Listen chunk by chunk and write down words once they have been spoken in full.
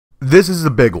This is the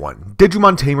big one.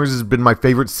 Digimon Tamers has been my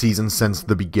favorite season since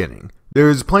the beginning.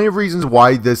 There's plenty of reasons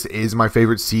why this is my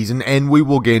favorite season, and we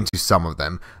will get into some of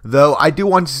them. Though I do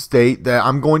want to state that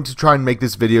I'm going to try and make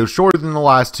this video shorter than the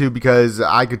last two because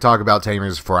I could talk about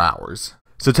Tamers for hours.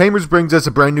 So Tamers brings us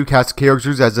a brand new cast of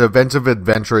characters as Events of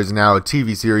Adventure is now a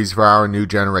TV series for our new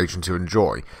generation to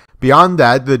enjoy. Beyond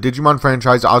that, the Digimon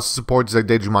franchise also supports the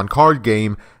Digimon card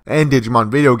game and Digimon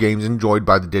video games enjoyed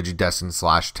by the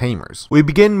Digidestined/Tamers. We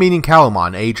begin meeting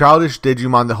Calumon, a childish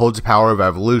Digimon that holds the power of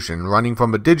evolution, running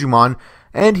from a Digimon,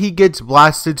 and he gets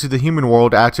blasted to the human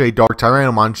world after a Dark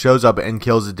Tyrannomon shows up and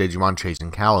kills the Digimon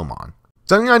chasing Calumon.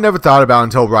 Something I never thought about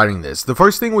until writing this. The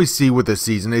first thing we see with this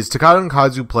season is Takato and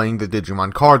Kazu playing the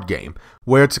Digimon card game,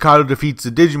 where Takato defeats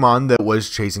the Digimon that was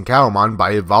chasing Calumon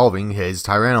by evolving his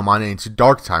Tyrannomon into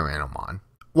Dark Tyrannomon.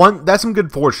 One, that's some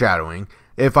good foreshadowing,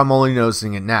 if I'm only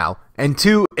noticing it now. And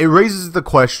two, it raises the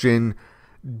question,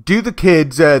 do the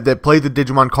kids that play the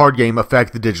Digimon card game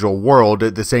affect the digital world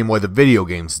the same way the video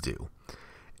games do?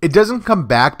 It doesn't come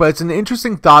back, but it's an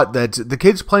interesting thought that the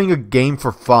kids playing a game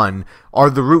for fun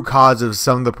are the root cause of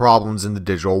some of the problems in the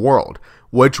digital world,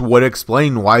 which would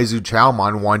explain why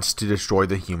Zuchalmon wants to destroy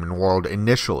the human world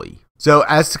initially. So,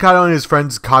 as Takato and his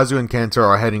friends Kazu and Kanta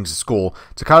are heading to school,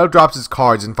 Takato drops his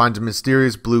cards and finds a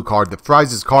mysterious blue card that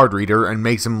fries his card reader and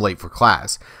makes him late for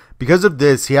class. Because of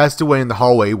this, he has to wait in the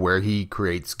hallway where he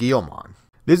creates Guilmon.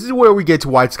 This is where we get to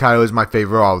why Takato is my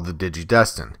favorite of the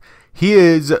Digidestined. He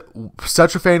is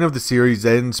such a fan of the series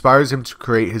that it inspires him to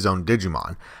create his own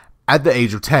Digimon. At the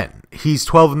age of 10, he's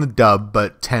 12 in the dub,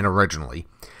 but 10 originally.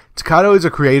 Takato is a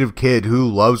creative kid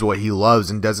who loves what he loves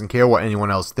and doesn't care what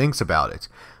anyone else thinks about it,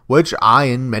 which I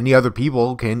and many other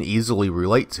people can easily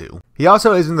relate to. He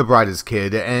also isn't the brightest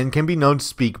kid and can be known to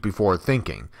speak before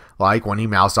thinking, like when he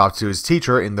mouthed off to his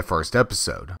teacher in the first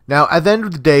episode. Now, at the end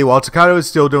of the day, while Takato is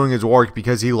still doing his work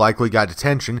because he likely got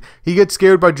detention, he gets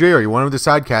scared by Jerry, one of the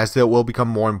sidecasts that will become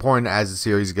more important as the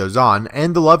series goes on,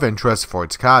 and the love interest for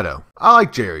Takato. I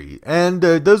like Jerry, and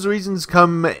those reasons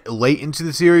come late into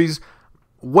the series.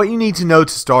 What you need to know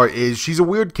to start is she's a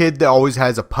weird kid that always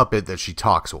has a puppet that she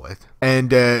talks with,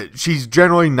 and she's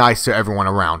generally nice to everyone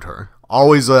around her,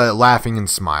 always laughing and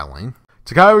smiling.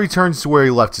 Takato returns to where he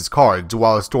left his cards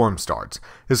while a storm starts.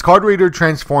 His card reader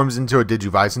transforms into a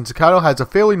Digivice and Takato has a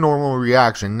fairly normal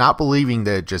reaction, not believing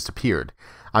that it just appeared.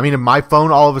 I mean, if my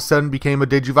phone all of a sudden became a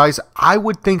Digivice, I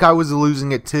would think I was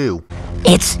losing it too.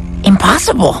 It's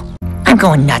impossible. I'm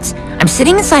going nuts. I'm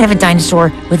sitting inside of a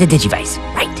dinosaur with a Digivice,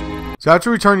 right? So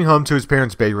after returning home to his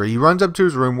parents' bakery, he runs up to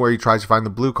his room where he tries to find the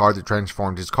blue card that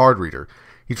transformed his card reader.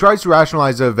 He tries to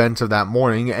rationalize the events of that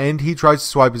morning, and he tries to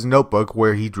swipe his notebook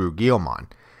where he drew Guilmon.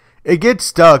 It gets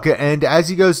stuck, and as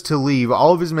he goes to leave,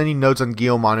 all of his many notes on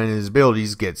Guilmon and his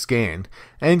abilities get scanned,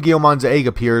 and Guilmon's egg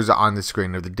appears on the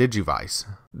screen of the Digivice.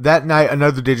 That night,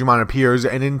 another Digimon appears,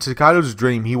 and in Takato's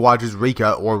dream, he watches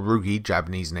Rika, or Ruki,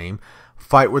 Japanese name,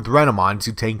 fight with Renamon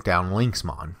to take down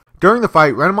Lynxmon. During the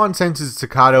fight, Renamon senses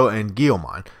Takato and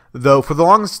Guilmon, though for the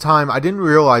longest time I didn't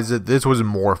realize that this was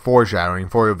more foreshadowing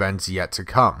for events yet to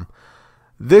come.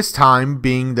 This time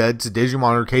being that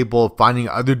Digimon are capable of finding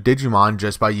other Digimon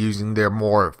just by using their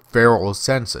more feral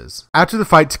senses. After the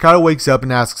fight, Takato wakes up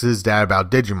and asks his dad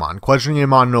about Digimon, questioning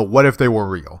him on what if they were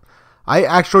real. I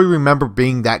actually remember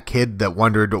being that kid that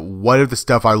wondered what if the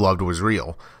stuff I loved was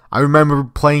real. I remember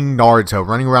playing Naruto,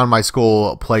 running around my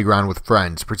school playground with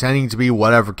friends, pretending to be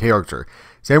whatever character.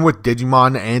 Same with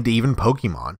Digimon and even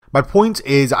Pokemon. My point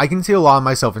is, I can see a lot of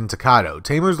myself in Takato.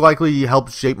 Tamers likely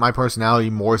helped shape my personality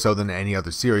more so than any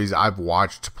other series I've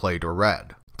watched, played, or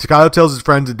read. Takato tells his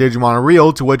friends that Digimon are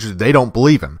real, to which they don't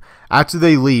believe him. After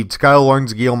they leave, Takato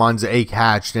learns Guilmon's egg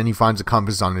hatched and he finds a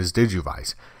compass on his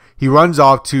Digivice. He runs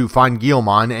off to find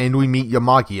Guilmon, and we meet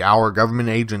Yamaki, our government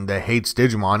agent that hates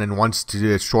Digimon and wants to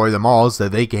destroy them all so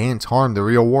they can't harm the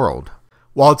real world.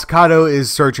 While Takato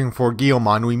is searching for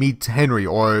Guilmon, we meet Henry,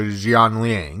 or Jian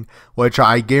Liang, which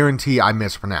I guarantee I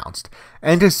mispronounced,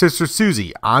 and his sister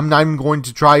Susie. I'm not even going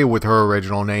to try it with her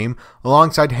original name,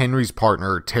 alongside Henry's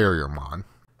partner, Terriermon.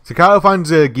 Takato finds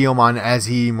Guilmon as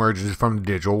he emerges from the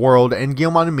digital world, and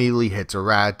Guilmon immediately hits a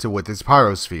rat with his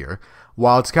pyrosphere.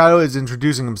 While Takato is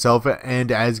introducing himself,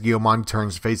 and as Guilmon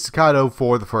turns to face Takato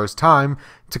for the first time,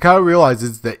 Takato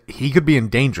realizes that he could be in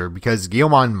danger because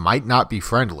Guilmon might not be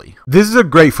friendly. This is a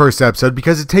great first episode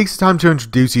because it takes time to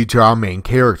introduce you to our main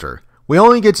character. We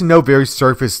only get to know very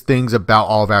surface things about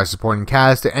all of our supporting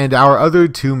cast and our other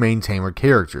two main Tamer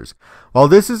characters. While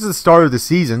this is the start of the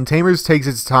season, Tamers takes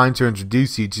its time to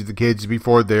introduce you to the kids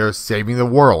before they're saving the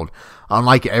world,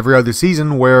 unlike every other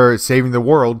season where saving the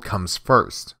world comes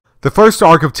first. The first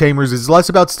arc of Tamers is less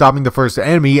about stopping the first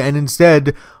enemy and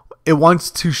instead It wants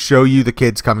to show you the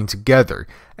kids coming together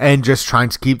and just trying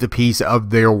to keep the peace of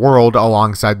their world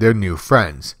alongside their new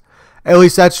friends. At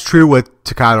least that's true with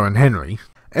Takato and Henry.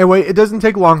 Anyway, it doesn't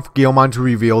take long for Guilmon to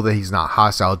reveal that he's not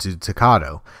hostile to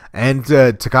Takato, and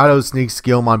Takato sneaks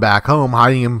Guilmon back home,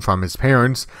 hiding him from his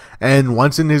parents, and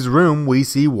once in his room, we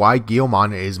see why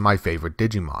Guilmon is my favorite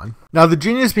Digimon. Now, the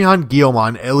genius behind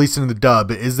Guilmon, at least in the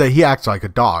dub, is that he acts like a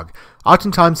dog.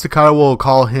 Oftentimes, Takato will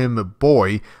call him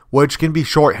boy, which can be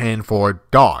shorthand for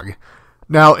dog.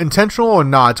 Now, intentional or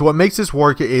not, what makes this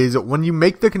work is when you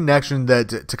make the connection that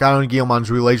Takato and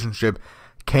Guilmon's relationship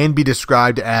can be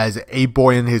described as a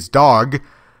boy and his dog,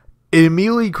 it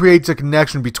immediately creates a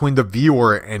connection between the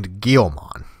viewer and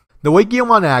Guilmon. The way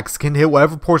Guilmon acts can hit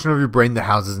whatever portion of your brain that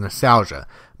houses nostalgia.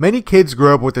 Many kids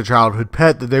grew up with a childhood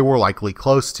pet that they were likely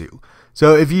close to.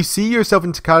 So if you see yourself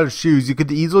in Takato's shoes, you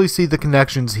could easily see the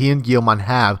connections he and Guilmon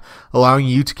have, allowing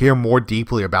you to care more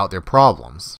deeply about their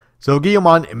problems. So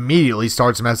Guilmon immediately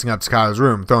starts messing up Takato's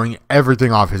room, throwing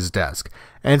everything off his desk,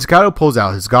 and Takato pulls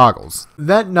out his goggles.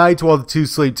 That night, while the two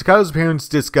sleep, Takato's parents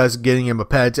discuss getting him a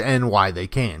pet and why they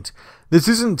can't. This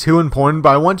isn't too important,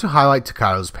 but I want to highlight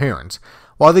Takato's parents.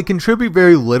 While they contribute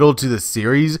very little to the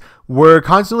series, we're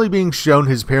constantly being shown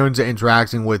his parents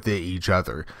interacting with each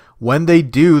other. When they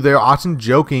do, they're often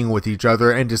joking with each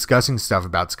other and discussing stuff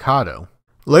about Takato.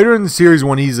 Later in the series,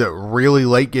 when he's really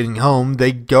late getting home,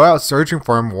 they go out searching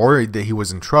for him, worried that he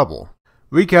was in trouble.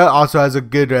 Rika also has a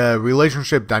good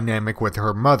relationship dynamic with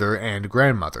her mother and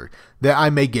grandmother that I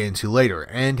may get into later,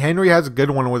 and Henry has a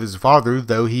good one with his father,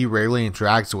 though he rarely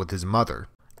interacts with his mother.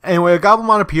 Anyway, a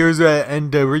Goblimon appears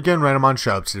and Rika and Renamon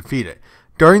show up to defeat it.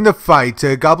 During the fight,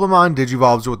 Goblimon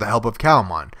digivolves with the help of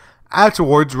Calmon.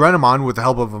 Afterwards, Renamon, with the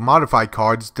help of a modified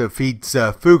cards, defeats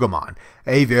Fugamon,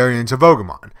 a variant of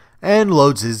Ogamon, and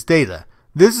loads his data.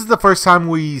 This is the first time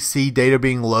we see data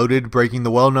being loaded, breaking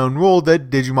the well-known rule that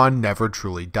Digimon never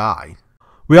truly die.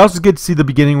 We also get to see the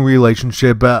beginning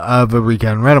relationship of Rika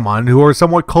and Renamon, who are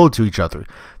somewhat cold to each other.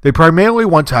 They primarily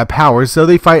want to have power, so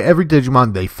they fight every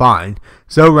Digimon they find,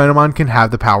 so Renamon can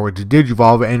have the power to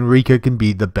digivolve and Rika can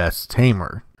be the best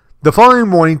tamer. The following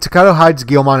morning, Takato hides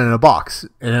Guilmon in a box,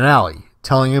 in an alley,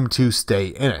 telling him to stay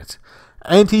in it.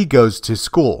 And he goes to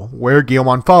school, where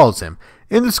Guilmon follows him.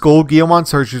 In the school, Guilmon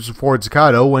searches for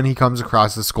Takato when he comes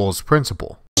across the school's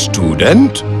principal.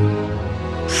 Student?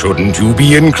 Shouldn't you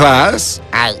be in class?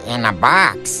 In a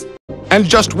box. And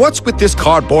just what's with this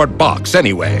cardboard box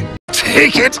anyway?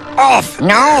 Take it off!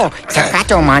 No,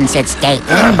 Takatomon said stay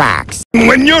in box.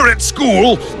 When you're at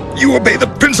school, you obey the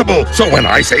principal. So when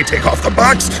I say take off the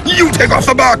box, you take off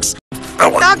the box.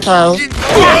 Okay.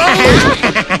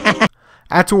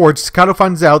 Afterwards, Takato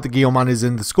finds out that Guilmon is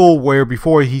in the school where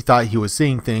before he thought he was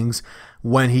seeing things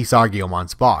when he saw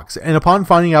Guilmon's box. And upon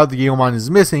finding out that Guilmon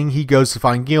is missing, he goes to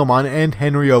find Guilmon and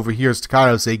Henry overhears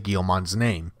Takato say Guilmon's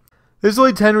name. This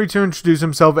leads Henry to introduce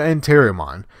himself and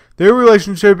Terriermon. Their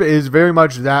relationship is very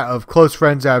much that of close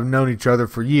friends that have known each other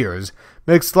for years,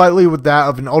 mixed slightly with that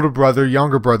of an older brother,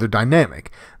 younger brother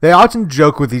dynamic. They often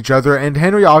joke with each other, and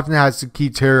Henry often has to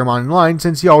keep Terriermon in line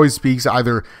since he always speaks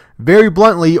either very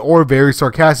bluntly or very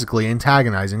sarcastically,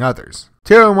 antagonizing others.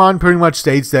 Terriermon pretty much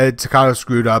states that Takato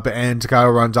screwed up, and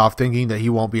Takato runs off thinking that he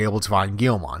won't be able to find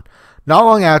Guilmon. Not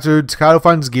long after, Takato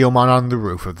finds Guilmon on the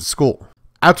roof of the school.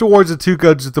 Afterwards, the two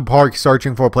go to the park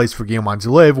searching for a place for Guilmon to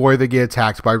live, where they get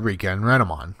attacked by Rika and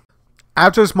Renamon.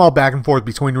 After a small back and forth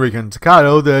between Rika and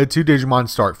Takato, the two Digimon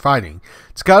start fighting.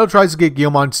 Takato tries to get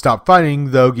Guilmon to stop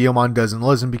fighting, though Guilmon doesn't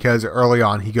listen because early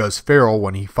on he goes feral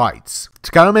when he fights.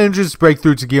 Takato manages to break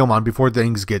through to Guilmon before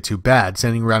things get too bad,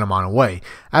 sending Renamon away.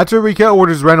 After Rika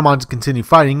orders Renamon to continue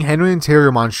fighting, Henry and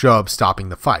Terriermon show up, stopping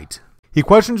the fight. He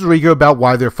questions Rika about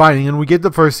why they're fighting, and we get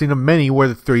the first scene of many where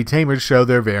the three tamers show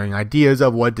their varying ideas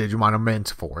of what Digimon are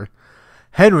meant for.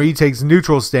 Henry takes a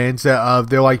neutral stance of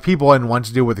they're like people and want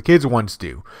to do what the kids want to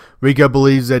do. Rika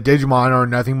believes that Digimon are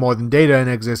nothing more than data and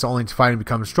exist only to fight and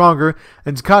become stronger,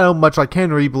 and Takato, much like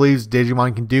Henry, believes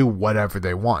Digimon can do whatever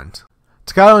they want.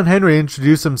 Takato and Henry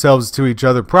introduce themselves to each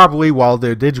other properly while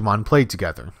their Digimon play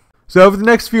together. So over the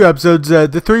next few episodes,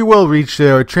 the three will reach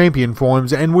their champion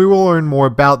forms, and we will learn more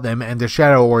about them and the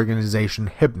shadow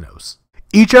organization Hypnos.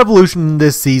 Each evolution in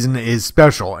this season is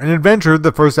special. In Adventure,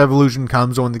 the first evolution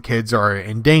comes when the kids are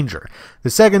in danger. The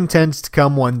second tends to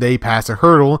come when they pass a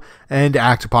hurdle and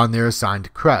act upon their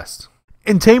assigned crest.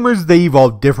 In Tamers, they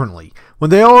evolve differently. When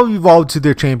they all evolve to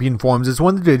their champion forms is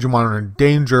when the Digimon are in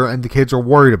danger and the kids are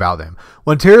worried about them.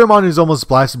 When Terriermon is almost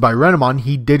blasted by Renamon,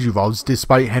 he digivolves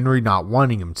despite Henry not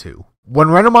wanting him to. When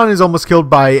Renamon is almost killed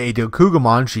by a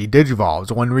Dokugamon, she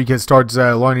digivolves when Rika starts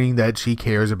learning that she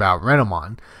cares about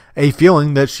Renamon. a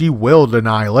feeling that she will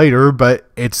deny later, but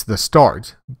it's the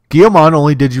start. Guilmon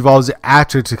only digivolves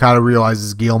after Takata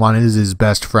realizes Guilmon is his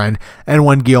best friend, and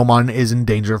when Guilmon is in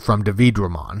danger from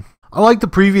Davidramon. Unlike the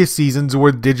previous seasons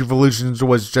where Digivolutions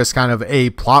was just kind of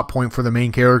a plot point for the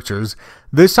main characters,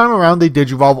 this time around they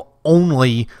digivolve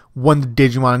only when the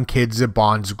Digimon kids'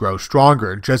 bonds grow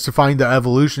stronger, justifying the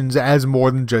evolutions as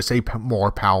more than just a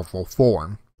more powerful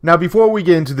form. Now, before we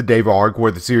get into the Deva arc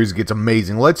where the series gets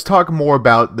amazing, let's talk more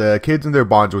about the kids and their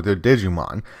bonds with their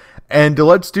Digimon. And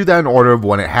let's do that in order of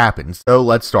when it happens. So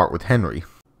let's start with Henry.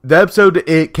 The episode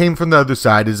It Came From the Other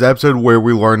Side is the episode where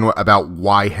we learn about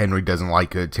why Henry doesn't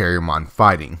like a Terriermon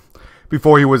fighting.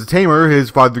 Before he was a tamer, his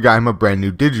father got him a brand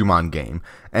new Digimon game,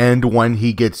 and when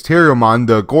he gets Terriermon,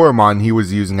 the Goramon he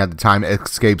was using at the time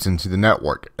escapes into the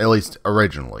network, at least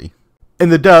originally. In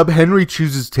the dub, Henry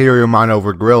chooses Terriermon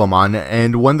over Gorillamon,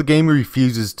 and when the game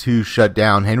refuses to shut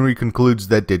down, Henry concludes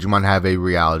that Digimon have a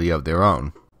reality of their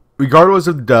own. Regardless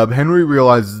of the dub, Henry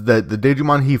realizes that the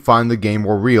Digimon he fought in the game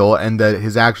were real, and that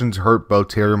his actions hurt both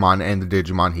Terriermon and the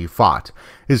Digimon he fought.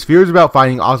 His fears about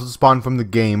fighting also spawned from the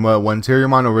game when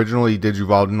Terriermon originally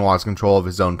digivolved and lost control of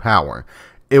his own power.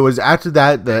 It was after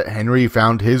that that Henry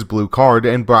found his blue card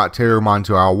and brought Terriermon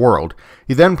to our world.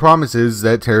 He then promises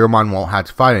that Terriermon won't have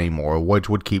to fight anymore, which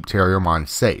would keep Terriermon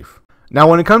safe. Now,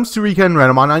 when it comes to Rika and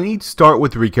Renamon, I need to start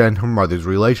with Rika and her mother's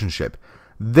relationship.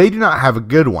 They do not have a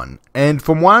good one, and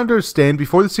from what I understand,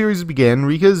 before the series began,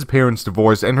 Rika's parents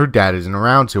divorced and her dad isn't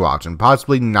around too often,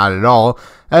 possibly not at all,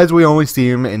 as we only see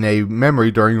him in a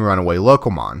memory during Runaway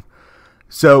Locomon.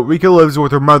 So, Rika lives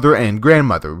with her mother and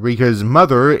grandmother. Rika's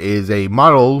mother is a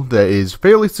model that is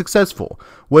fairly successful,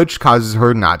 which causes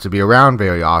her not to be around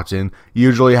very often,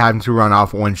 usually having to run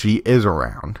off when she is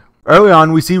around. Early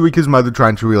on, we see Rika's mother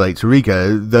trying to relate to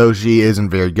Rika, though she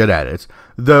isn't very good at it.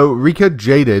 Though Rika,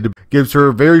 jaded, gives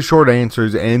her very short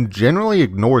answers and generally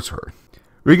ignores her.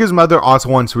 Rika's mother also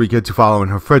wants Rika to follow in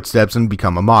her footsteps and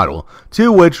become a model,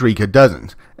 to which Rika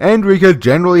doesn't. And Rika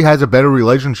generally has a better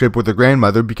relationship with her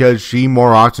grandmother because she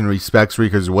more often respects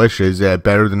Rika's wishes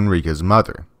better than Rika's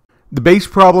mother. The base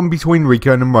problem between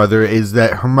Rika and her mother is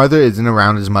that her mother isn't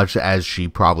around as much as she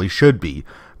probably should be,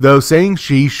 though saying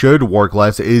she should work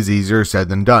less is easier said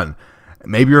than done.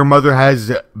 Maybe her mother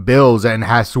has bills and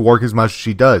has to work as much as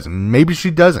she does. Maybe she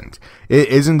doesn't. It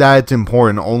isn't that it's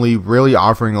important, only really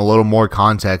offering a little more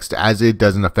context as it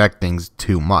doesn't affect things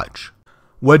too much.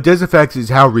 What does affect is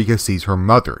how Rika sees her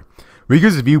mother.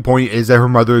 Rika's viewpoint is that her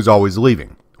mother is always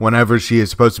leaving. Whenever she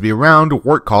is supposed to be around,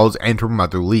 work calls and her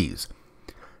mother leaves.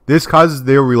 This causes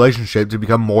their relationship to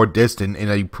become more distant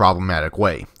in a problematic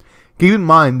way. Keep in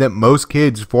mind that most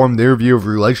kids form their view of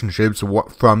relationships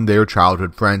from their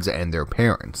childhood friends and their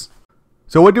parents.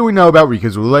 So what do we know about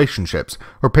Rika's relationships?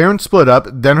 Her parents split up,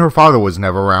 then her father was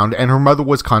never around, and her mother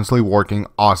was constantly working,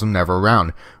 also never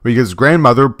around. Rika's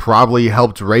grandmother probably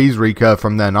helped raise Rika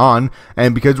from then on,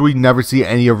 and because we never see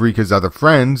any of Rika's other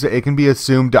friends, it can be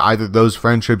assumed either those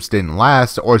friendships didn't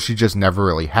last, or she just never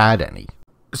really had any.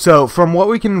 So, from what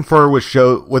we can infer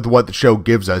with what the show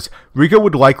gives us, Rika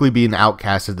would likely be an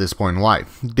outcast at this point in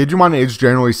life. Digimon is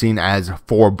generally seen as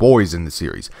for boys in the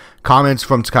series. Comments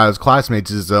from Takata's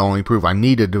classmates is the only proof I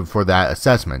needed for that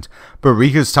assessment, but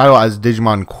Rika's title as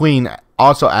Digimon Queen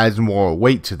also adds more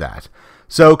weight to that.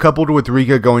 So, coupled with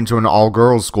Rika going to an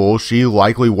all-girls school, she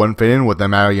likely wouldn't fit in with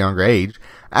them at a younger age,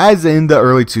 as in the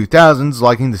early 2000s,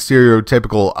 liking the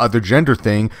stereotypical other gender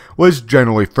thing was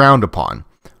generally frowned upon.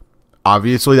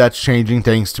 Obviously, that's changing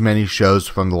thanks to many shows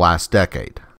from the last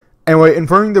decade. Anyway,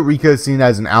 inferring that Rika is seen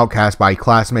as an outcast by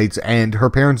classmates and her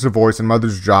parents' divorce and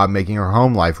mother's job making her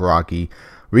home life rocky,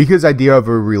 Rika's idea of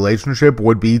a relationship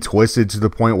would be twisted to the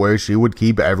point where she would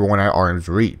keep everyone at arm's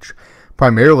reach.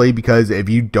 Primarily because if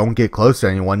you don't get close to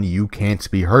anyone, you can't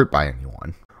be hurt by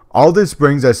anyone. All this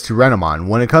brings us to Renamon.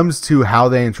 When it comes to how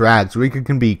they interact, Rika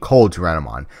can be cold to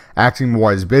Renamon, acting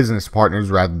more as business partners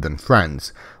rather than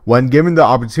friends. When given the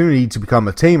opportunity to become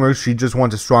a tamer, she just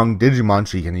wants a strong Digimon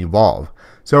she can evolve.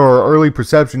 So her early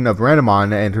perception of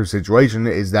Renamon and her situation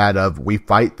is that of we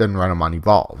fight then Renamon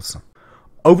evolves.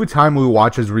 Over time we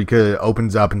watch as Rika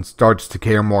opens up and starts to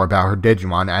care more about her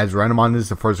Digimon, as Renamon is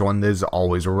the first one that is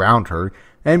always around her,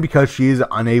 and because she is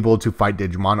unable to fight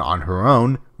Digimon on her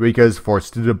own, Rika is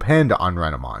forced to depend on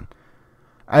Renamon.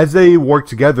 As they work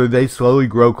together, they slowly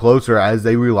grow closer as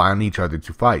they rely on each other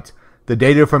to fight. The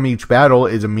data from each battle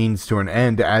is a means to an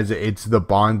end, as it's the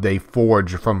bond they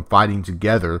forge from fighting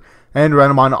together, and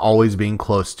Renamon always being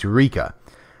close to Rika.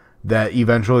 That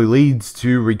eventually leads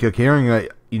to Rika caring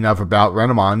enough about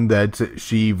Renamon that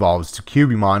she evolves to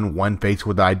Cubimon when faced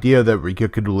with the idea that Rika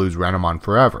could lose Renamon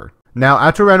forever. Now,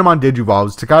 after Renamon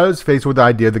digivolves, Takado is faced with the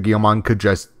idea that Guilmon could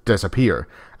just disappear,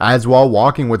 as while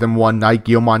walking with him one night,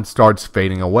 Guilmon starts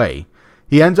fading away.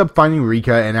 He ends up finding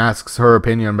Rika and asks her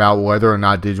opinion about whether or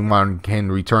not Digimon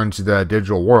can return to the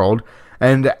digital world,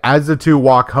 and as the two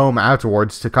walk home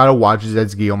afterwards, Takado watches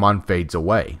as Guilmon fades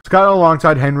away. Takado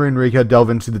alongside Henry and Rika delve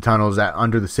into the tunnels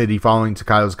under the city following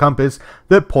Takado's compass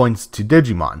that points to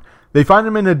Digimon. They find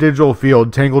him in a digital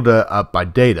field tangled up by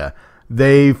data.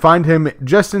 They find him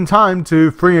just in time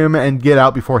to free him and get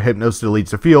out before Hypnos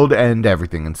deletes the field and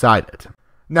everything inside it.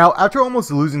 Now, after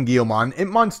almost losing Guilmon,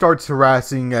 Impmon starts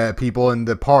harassing people in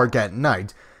the park at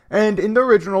night, and in the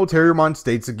original, Terriermon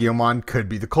states that Guilmon could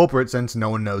be the culprit since no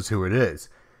one knows who it is.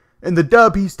 In the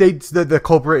dub, he states that the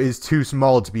culprit is too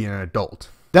small to be an adult.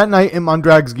 That night, Impmon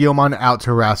drags Guilmon out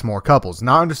to harass more couples.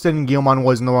 Not understanding Guilmon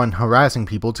wasn't the one harassing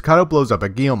people, Takado blows up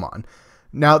at Guilmon.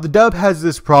 Now, the dub has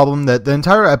this problem that the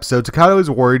entire episode, Takado is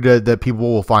worried that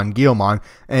people will find Guilmon,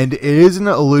 and it isn't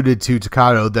alluded to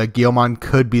Takado that Guilmon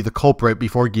could be the culprit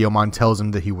before Guilmon tells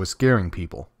him that he was scaring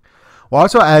people. What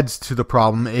also adds to the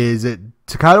problem is that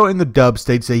Takado in the dub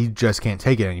states that he just can't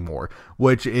take it anymore,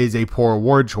 which is a poor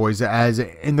word choice, as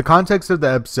in the context of the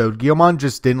episode, Guilmon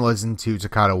just didn't listen to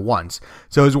Takado once,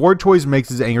 so his word choice makes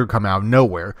his anger come out of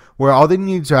nowhere, where all they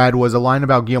needed to add was a line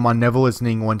about Guilmon never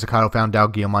listening when Takado found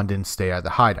out Guilmon didn't stay at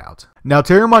the hideout. Now,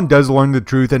 Terriermon does learn the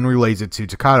truth and relays it to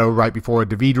Takado right before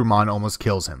Davidramon almost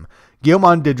kills him.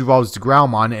 Guilmon digivolves to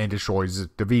Growlmon and destroys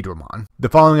Davidramon. The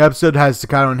following episode has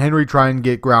Takado and Henry try and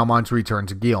get Growlmon to return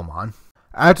to Guilmon.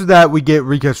 After that, we get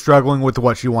Rika struggling with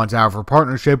what she wants out of her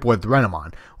partnership with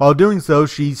Renamon. While doing so,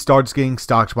 she starts getting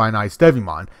stalked by an Ice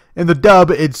Devimon. In the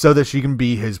dub, it's so that she can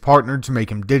be his partner to make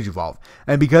him digivolve.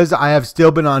 And because I have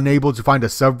still been unable to find a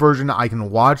subversion I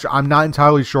can watch, I'm not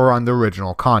entirely sure on the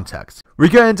original context.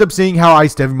 Rika ends up seeing how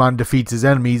Ice Devimon defeats his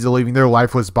enemies, leaving their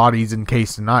lifeless bodies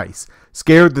encased in ice.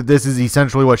 Scared that this is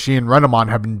essentially what she and Renamon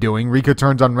have been doing, Rika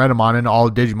turns on Renamon and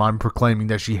all Digimon, proclaiming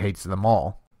that she hates them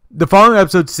all. The following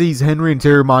episode sees Henry and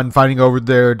Terriermon fighting over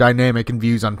their dynamic and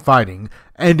views on fighting,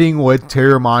 ending with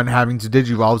Terriermon having to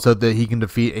digivolve so that he can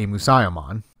defeat a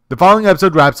Musayamon. The following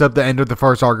episode wraps up the end of the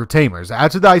first arc of Tamers.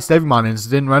 After the Ice Devimon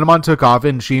incident, Renamon took off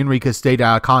and she and Rika stayed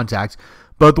out of contact,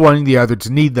 both wanting the other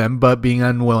to need them, but being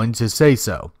unwilling to say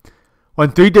so.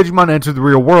 When 3 Digimon enter the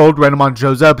real world, Renamon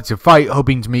shows up to fight,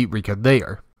 hoping to meet Rika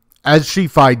there. As she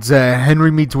fights,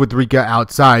 Henry meets with Rika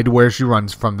outside, where she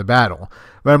runs from the battle.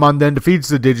 Renamon then defeats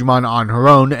the Digimon on her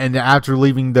own, and after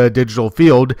leaving the digital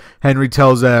field, Henry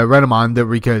tells Renamon that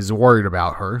Rika is worried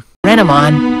about her.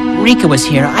 Renamon, Rika was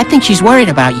here. I think she's worried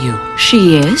about you.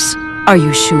 She is? Are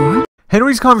you sure?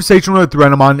 Henry's conversation with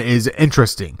Renamon is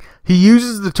interesting. He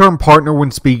uses the term partner when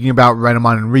speaking about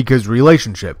Renamon and Rika's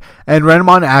relationship, and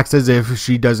Renamon acts as if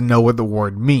she doesn't know what the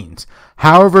word means.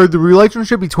 However, the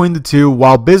relationship between the two,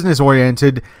 while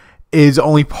business-oriented, is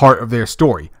only part of their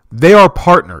story. They are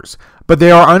partners, but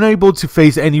they are unable to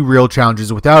face any real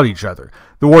challenges without each other.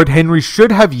 The word Henry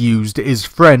should have used is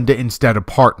friend instead of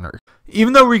partner.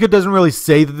 Even though Rika doesn't really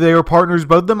say that they are partners,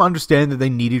 both of them understand that they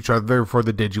need each other for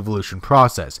the Digivolution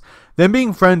process. Them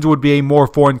being friends would be a more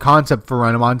foreign concept for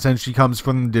Renamon since she comes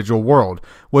from the digital world,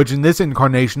 which in this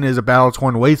incarnation is a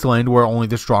battle-torn wasteland where only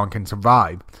the strong can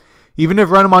survive. Even if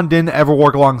Renamon didn't ever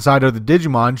work alongside other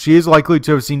Digimon, she is likely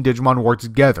to have seen Digimon work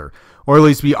together, or at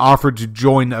least be offered to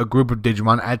join a group of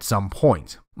Digimon at some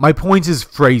point. My point is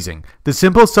phrasing. The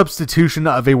simple substitution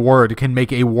of a word can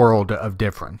make a world of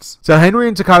difference. So Henry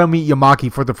and Takado meet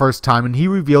Yamaki for the first time, and he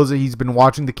reveals that he's been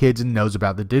watching the kids and knows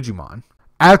about the Digimon.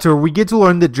 After, we get to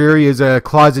learn that Jerry is a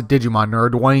closet Digimon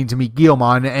nerd wanting to meet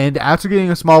Guilmon, and after getting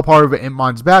a small part of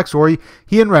Impmon's backstory,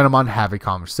 he and Renamon have a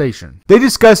conversation. They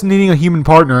discuss needing a human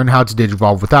partner and how to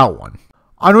digivolve without one.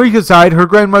 On Rika's side, her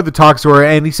grandmother talks to her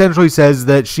and essentially says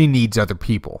that she needs other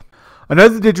people.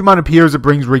 Another Digimon appears that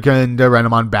brings Rika and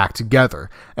Renamon back together,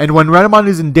 and when Renamon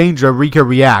is in danger, Rika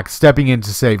reacts, stepping in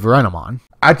to save Renamon.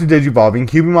 After digivolving,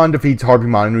 Cubimon defeats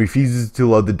Harpymon and refuses to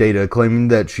load the data, claiming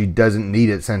that she doesn't need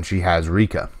it since she has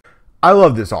Rika. I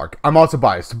love this arc. I'm also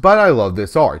biased, but I love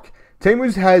this arc.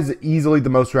 Tamers has easily the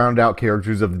most rounded out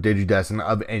characters of Digidestin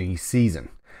of any season.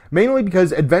 Mainly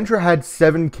because Adventure had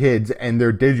 7 kids and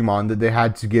their Digimon that they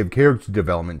had to give character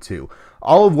development to,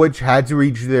 all of which had to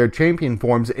reach their champion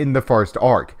forms in the first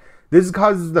arc. This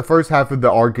causes the first half of the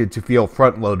arc to feel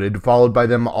front-loaded, followed by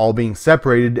them all being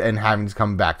separated and having to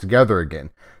come back together again,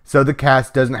 so the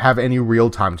cast doesn't have any real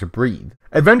time to breathe.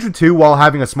 Adventure 2, while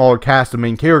having a smaller cast of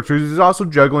main characters, is also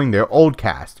juggling their old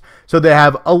cast, so they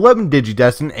have 11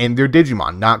 Digidestin and their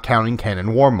Digimon, not counting Ken and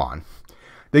Wormmon.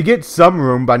 They get some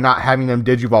room by not having them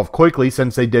digivolve quickly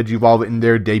since they digivolve in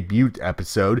their debut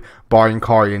episode, barring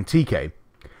Kari and TK.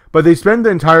 but they spend the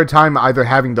entire time either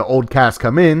having the old cast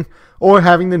come in, or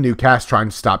having the new cast trying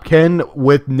to stop Ken,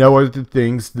 with no other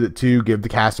things to give the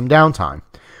cast some downtime.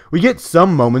 We get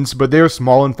some moments, but they are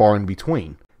small and far in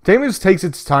between. Tamers takes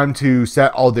its time to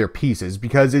set all their pieces,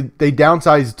 because they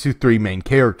downsize to 3 main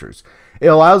characters. It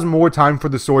allows more time for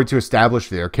the story to establish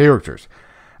their characters.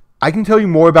 I can tell you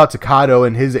more about Takato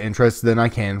and his interests than I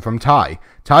can from Tai.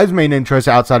 Tai's main interest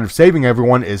outside of saving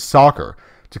everyone is soccer.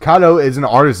 Takato is an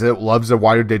artist that loves the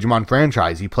wider Digimon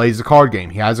franchise. He plays the card game,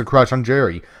 he has a crush on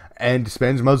Jerry, and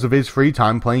spends most of his free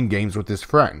time playing games with his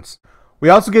friends. We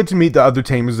also get to meet the other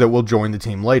Tamers that will join the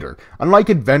team later. Unlike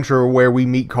Adventure, where we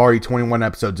meet Kari 21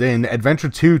 episodes in, Adventure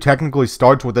 2 technically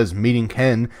starts with us meeting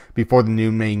Ken before the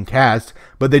new main cast,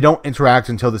 but they don't interact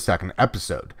until the 2nd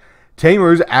episode.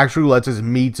 Tamers actually lets us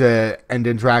meet and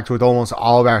interact with almost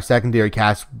all of our secondary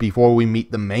cast before we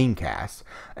meet the main cast,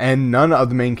 and none of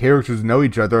the main characters know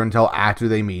each other until after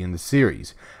they meet in the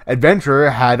series. Adventure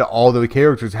had all the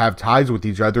characters have ties with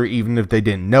each other even if they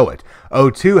didn't know it.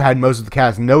 O2 had most of the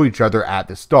cast know each other at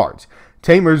the start.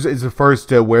 Tamers is the first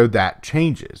where that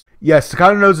changes. Yes,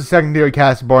 Takato knows the secondary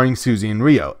cast barring Suzy and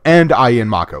Rio, and Ai and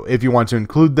Mako, if you want to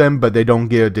include them, but they don't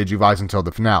get a Digivice until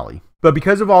the finale. But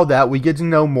because of all that, we get to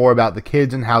know more about the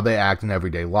kids and how they act in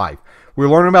everyday life. We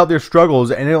learn about their struggles,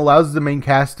 and it allows the main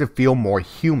cast to feel more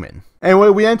human. Anyway,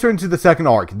 we enter into the 2nd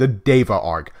arc, the Deva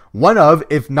arc, one of,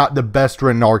 if not the best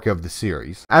written arc of the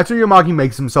series. After Yamaki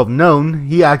makes himself known,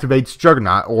 he activates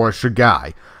Juggernaut, or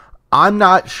Shigai. I'm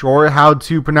not sure how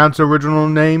to pronounce the original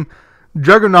name.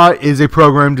 Juggernaut is a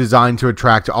program designed to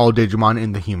attract all Digimon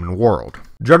in the human world.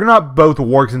 Juggernaut both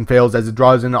works and fails as it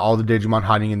draws in all the Digimon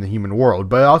hiding in the human world,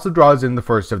 but it also draws in the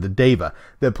first of the Deva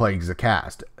that plagues the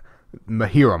cast,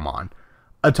 Mahiramon,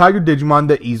 a tiger Digimon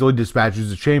that easily dispatches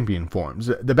the champion forms.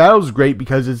 The battle is great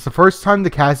because it's the first time the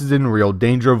cast is in real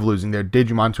danger of losing their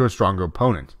Digimon to a stronger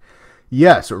opponent.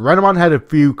 Yes, Renamon had a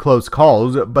few close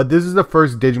calls, but this is the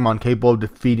first Digimon capable of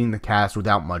defeating the cast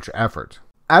without much effort.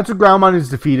 After Groundmon is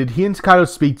defeated, he and Takato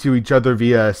speak to each other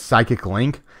via psychic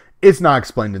link. It's not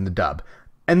explained in the dub.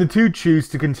 And the two choose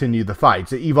to continue the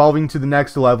fights, evolving to the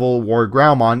next level, War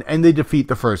Groundmon, and they defeat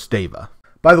the first Deva.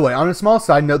 By the way, on a small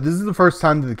side note, this is the first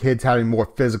time that the kids had a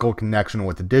more physical connection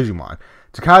with the Digimon.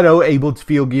 Takato able to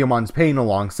feel Guillomon's pain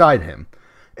alongside him.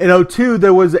 In O2,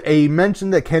 there was a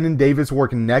mention that Ken and Davis were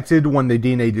connected when they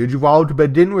DNA digivolved, but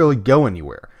it didn't really go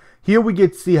anywhere. Here we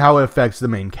get to see how it affects the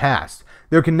main cast.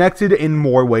 They're connected in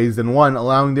more ways than one,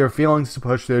 allowing their feelings to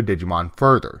push their Digimon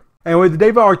further. Anyway, the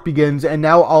Deva arc begins, and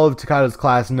now all of Takato's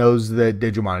class knows that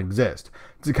Digimon exist.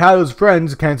 Takato's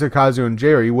friends, Kenta, Kazu, and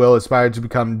Jerry, will aspire to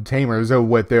become tamers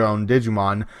with their own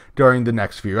Digimon during the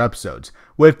next few episodes,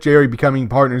 with Jerry becoming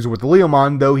partners with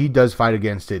Leomon, though he does fight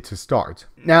against it to start.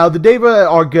 Now, the Deva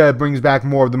arc brings back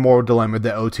more of the moral dilemma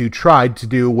that O2 tried to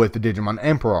do with the Digimon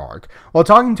Emperor arc. While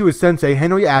talking to his sensei,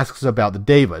 Henry asks about the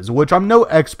Devas, which I'm no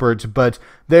expert, but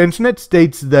the internet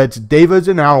states that Devas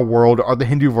in our world are the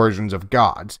Hindu versions of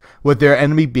gods, with their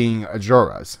enemy being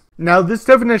Ajuras. Now, this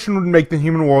definition would make the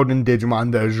human world in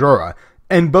Digimon the Ajura,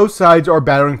 and both sides are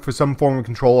battling for some form of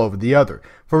control over the other,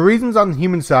 for reasons on the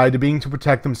human side being to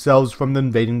protect themselves from the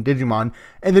invading Digimon,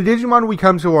 and the Digimon we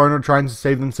come to learn are trying to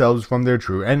save themselves from their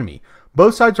true enemy.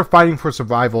 Both sides are fighting for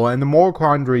survival, and the moral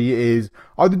quandary is,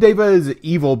 are the Devas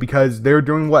evil because they're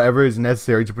doing whatever is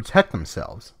necessary to protect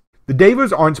themselves? The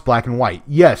Devas aren't black and white.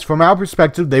 Yes, from our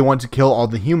perspective, they want to kill all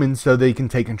the humans so they can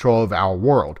take control of our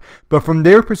world. But from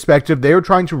their perspective, they are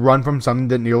trying to run from something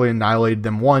that nearly annihilated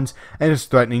them once and is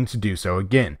threatening to do so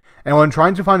again. And when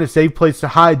trying to find a safe place to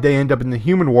hide, they end up in the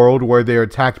human world where they are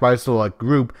attacked by a select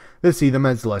group that see them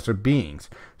as lesser beings.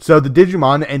 So the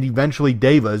Digimon and eventually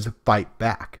Devas fight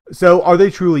back. So are they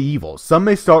truly evil? Some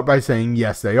may start by saying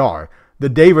yes, they are. The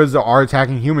Devas are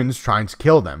attacking humans trying to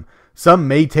kill them. Some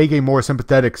may take a more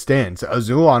sympathetic stance.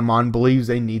 Azulanmon believes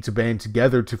they need to band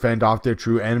together to fend off their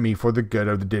true enemy for the good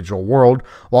of the digital world,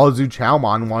 while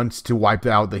Zuchaomon wants to wipe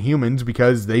out the humans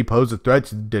because they pose a threat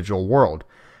to the digital world.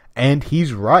 And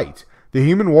he's right. The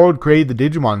human world created the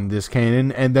Digimon in this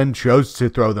canon and then chose to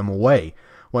throw them away.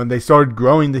 When they started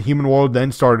growing, the human world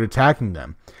then started attacking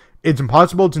them. It's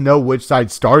impossible to know which side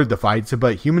started the fights,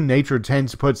 but human nature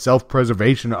tends to put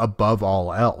self-preservation above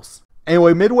all else.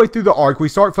 Anyway, midway through the arc, we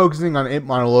start focusing on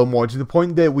Itmon a little more to the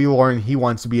point that we learn he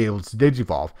wants to be able to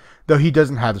digivolve, though he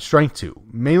doesn't have the strength to,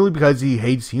 mainly because he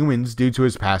hates humans due to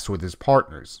his past with his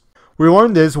partners. We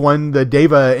learn this when the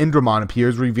Deva Indramon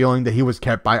appears, revealing that he was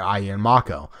kept by Ai and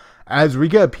Mako. As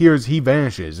Rika appears, he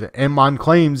vanishes. Itmon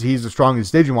claims he's the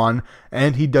strongest Digimon,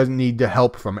 and he doesn't need the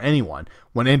help from anyone.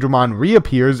 When Indramon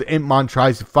reappears, Itmon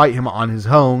tries to fight him on his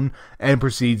own, and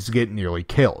proceeds to get nearly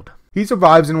killed. He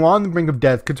survives, and while on the brink of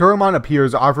death, Katurumon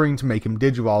appears offering to make him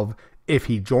digivolve if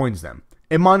he joins them.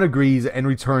 Imon agrees and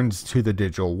returns to the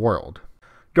digital world.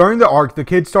 During the arc, the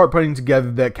kids start putting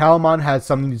together that Calumon has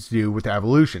something to do with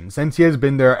evolution, since he has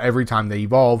been there every time they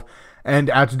evolve, and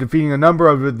after defeating a number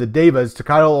of the Devas,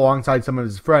 Tokaido alongside some of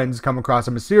his friends come across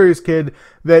a mysterious kid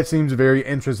that seems very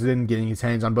interested in getting his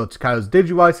hands on both Tokaido's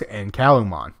Digivice and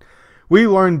Calumon. We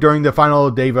learned during the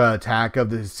final Deva attack of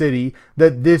the city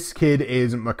that this kid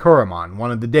is Makuramon,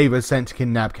 one of the Devas sent to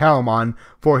kidnap Calumon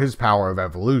for his power of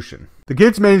evolution. The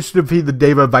kids managed to defeat the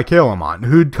Deva Vicalamon,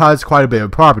 who'd caused quite a bit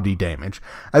of property damage.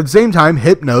 At the same time,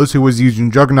 Hypnos, who was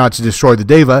using Juggernaut to destroy the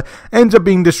Deva, ends up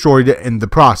being destroyed in the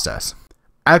process.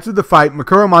 After the fight,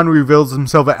 Makuramon reveals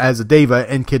himself as a Deva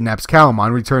and kidnaps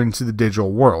Calumon, returning to the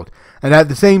digital world. And at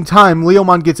the same time,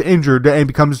 Leomon gets injured and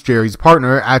becomes Jerry's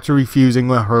partner after refusing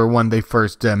her when they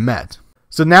first met.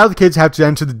 So now the kids have to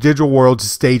enter the digital world to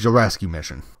stage a rescue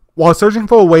mission. While searching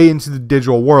for a way into the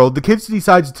digital world, the kids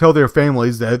decide to tell their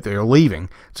families that they're leaving.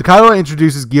 Tokaido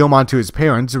introduces Guilmon to his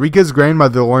parents, Rika's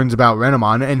grandmother learns about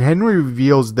Renamon, and Henry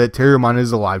reveals that Terriermon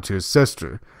is alive to his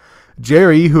sister.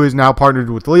 Jerry, who is now partnered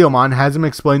with Leomon, has him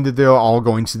explain that they're all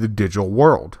going to the digital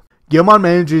world. Guilmon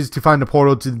manages to find a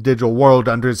portal to the digital world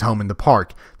under his home in the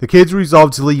park. The kids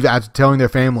resolve to leave after telling their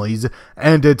families,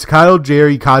 and Tokaido,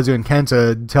 Jerry, Kazu, and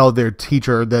Kenta tell their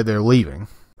teacher that they're leaving.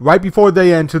 Right before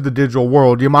they enter the digital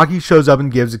world, Yamaki shows up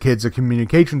and gives the kids a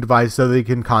communication device so they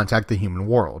can contact the human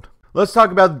world. Let's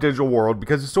talk about the digital world,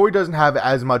 because the story doesn't have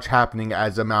as much happening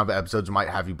as the amount of episodes might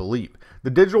have you believe. The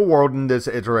digital world in this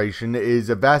iteration is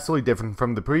vastly different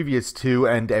from the previous two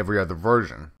and every other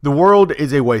version. The world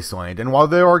is a wasteland, and while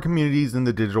there are communities in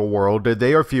the digital world,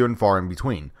 they are few and far in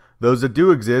between. Those that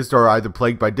do exist are either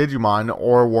plagued by Digimon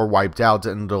or were wiped out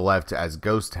and left as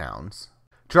ghost towns.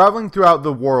 Traveling throughout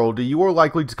the world, you are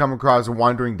likely to come across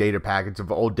wandering data packets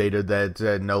of old data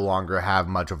that no longer have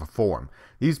much of a form.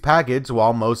 These packets,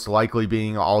 while most likely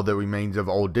being all that remains of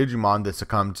old Digimon that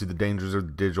succumbed to the dangers of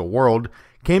the digital world,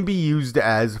 can be used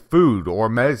as food or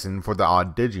medicine for the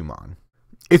odd Digimon.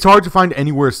 It's hard to find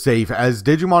anywhere safe, as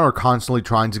Digimon are constantly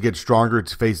trying to get stronger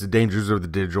to face the dangers of the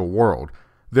digital world.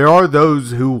 There are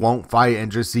those who won't fight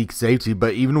and just seek safety,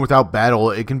 but even without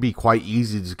battle, it can be quite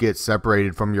easy to get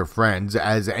separated from your friends,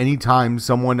 as anytime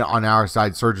someone on our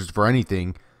side searches for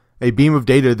anything, a beam of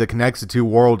data that connects the two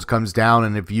worlds comes down,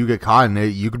 and if you get caught in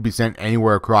it, you could be sent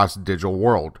anywhere across the digital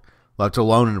world, left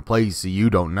alone in a place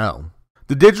you don't know.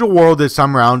 The digital world this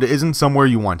time around isn't somewhere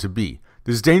you want to be.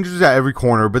 There's dangers at every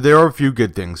corner, but there are a few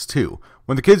good things too.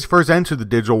 When the kids first enter the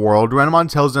digital world, Renamon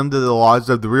tells them that the laws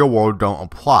of the real world don't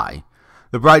apply.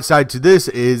 The bright side to this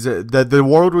is that the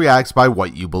world reacts by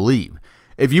what you believe.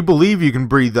 If you believe you can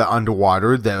breathe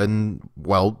underwater, then,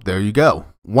 well, there you go.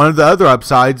 One of the other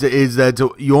upsides is that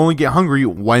you only get hungry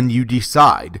when you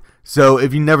decide. So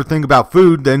if you never think about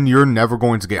food, then you're never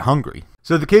going to get hungry.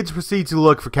 So the kids proceed to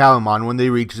look for Calumon when they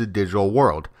reach the digital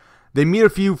world. They meet a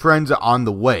few friends on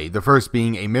the way, the first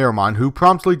being a Meramon who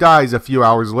promptly dies a few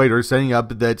hours later, setting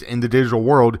up that in the digital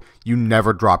world, you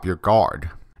never drop your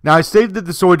guard. Now, I stated that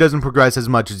the story doesn't progress as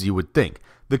much as you would think.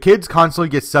 The kids constantly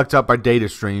get sucked up by data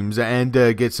streams and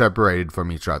get separated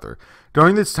from each other.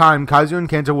 During this time, Kazu and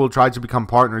Kenta will try to become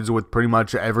partners with pretty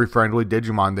much every friendly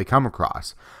Digimon they come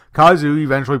across. Kazu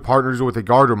eventually partners with a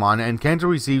Gardamon, and Kenta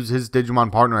receives his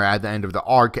Digimon partner at the end of the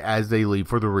arc as they leave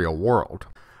for the real world.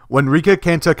 When Rika,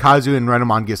 Kenta, Kazu, and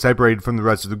Renamon get separated from the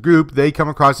rest of the group, they come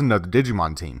across another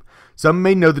Digimon team. Some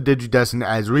may know the Digidestined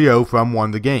as Ryo from one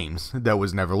of the games that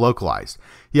was never localized.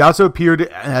 He also appeared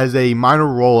as a minor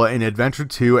role in Adventure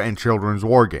 2 and Children's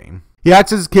War Game. He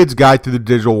acts as kids' guide through the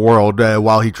digital world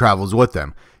while he travels with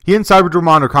them. He and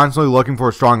Cyberdramon are constantly looking for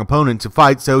a strong opponent to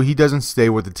fight, so he doesn't stay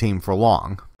with the team for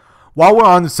long. While we're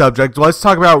on the subject, let's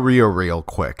talk about Ryo real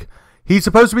quick. He's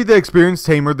supposed to be the experienced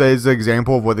tamer that is the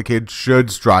example of what the kid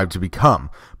should strive to become,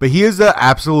 but he is the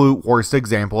absolute worst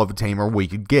example of a tamer we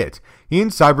could get. He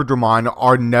and Cyberdramon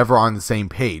are never on the same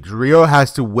page. Ryo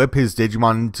has to whip his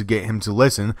Digimon to get him to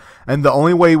listen, and the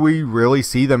only way we really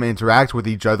see them interact with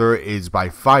each other is by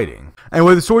fighting.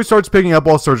 Anyway, the story starts picking up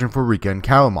while searching for Rika and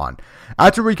Calumon.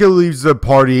 After Rika leaves the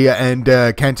party and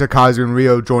Kenta, Kazu, and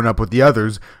Ryo join up with the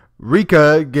others,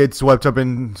 Rika gets swept up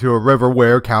into a river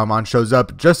where Calumon shows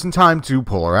up just in time to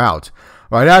pull her out.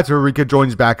 Right after, Rika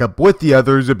joins back up with the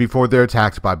others before they're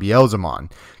attacked by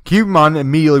Beelzemon. Cubemon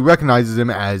immediately recognizes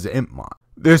him as Impmon.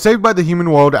 They're saved by the human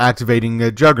world activating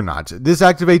a Juggernaut. This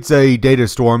activates a data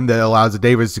storm that allows the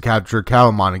Davis to capture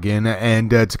Calumon again, and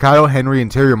Takato, Henry,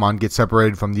 and Terriermon get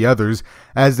separated from the others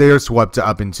as they are swept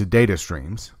up into data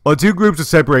streams. While two groups are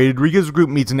separated, Rika's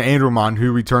group meets an Andromon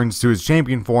who returns to his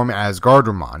champion form as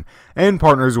Gardramon, and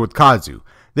partners with Kazu.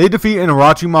 They defeat an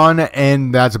Arachimon,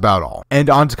 and that's about all.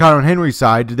 And on Takato and Henry's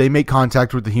side, they make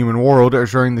contact with the human world,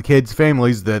 assuring the kids'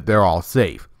 families that they're all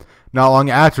safe. Not long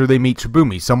after, they meet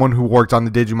Shibumi, someone who worked on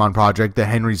the Digimon project that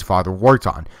Henry's father worked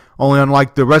on. Only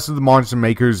unlike the rest of the monster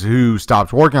makers who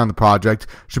stopped working on the project,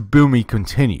 Shibumi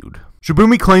continued.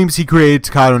 Shibumi claims he created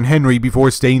Takato and Henry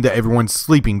before stating that everyone's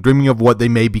sleeping, dreaming of what they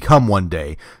may become one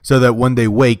day, so that when they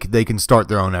wake, they can start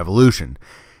their own evolution.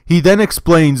 He then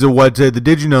explains what the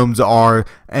Diginomes are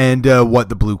and what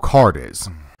the blue card is.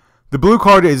 The blue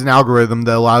card is an algorithm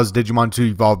that allows Digimon to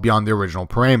evolve beyond their original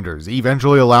parameters,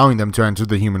 eventually allowing them to enter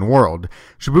the human world.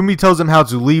 Shibumi tells them how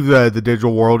to leave the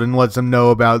digital world and lets them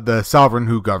know about the Sovereign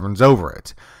who governs over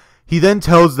it. He then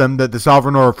tells them that the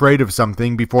Sovereign are afraid of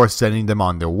something before sending them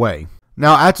on their way.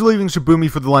 Now, after leaving Shibumi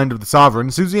for the land of the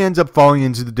Sovereign, Suzy ends up falling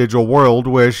into the digital world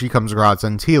where she comes across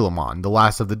Antilamon, the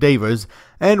last of the Devas,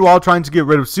 and while trying to get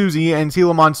rid of Suzy,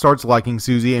 Antilamon starts liking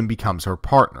Suzy and becomes her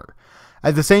partner.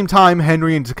 At the same time,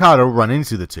 Henry and Takato run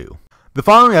into the two. The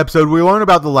following episode, we learn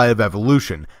about the Light of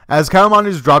Evolution, as Calumon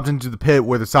is dropped into the pit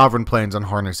where the Sovereign plans on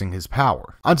harnessing his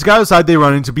power. On Takato's side, they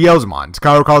run into Beelzemon.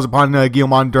 Takato calls upon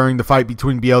Guilmon during the fight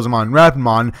between Beelzemon and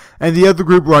Rapidmon, and the other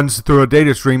group runs through a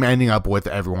data stream, ending up with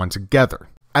everyone together.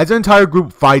 As the entire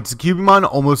group fights, Cubimon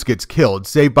almost gets killed,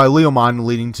 saved by Leomon,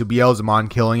 leading to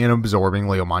Beelzemon killing and absorbing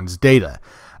Leomon's data.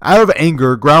 Out of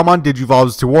anger, Growlmon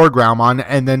digivolves to War Growlmon,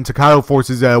 and then Takato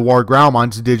forces War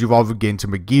Growlmon to digivolve again to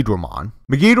Megidramon.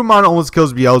 Megidramon almost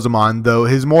kills Beelzemon, though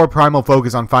his more primal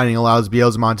focus on fighting allows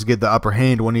Beelzemon to get the upper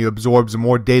hand when he absorbs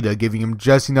more data, giving him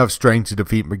just enough strength to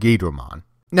defeat Megidramon.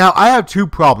 Now, I have two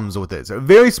problems with this.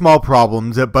 Very small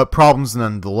problems, but problems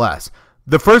nonetheless.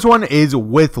 The first one is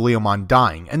with Leomon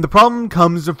dying, and the problem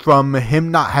comes from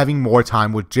him not having more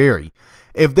time with Jerry.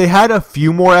 If they had a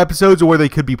few more episodes where they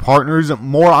could be partners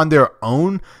more on their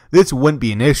own, this wouldn't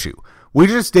be an issue. We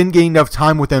just didn't get enough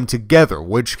time with them together,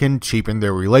 which can cheapen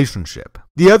their relationship.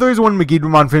 The other is when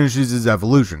Megidramon finishes his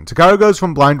evolution. Takato goes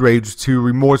from blind rage to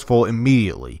remorseful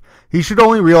immediately. He should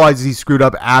only realize he screwed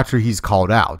up after he's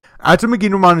called out. After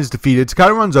Megidramon is defeated,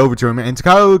 Takato runs over to him, and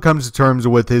Takato comes to terms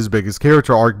with his biggest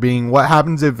character arc being what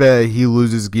happens if he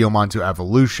loses Guilmon to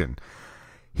evolution.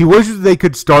 He wishes they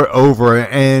could start over,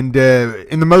 and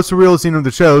in the most surreal scene of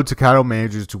the show, Takato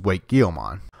manages to wake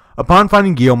Guilmon. Upon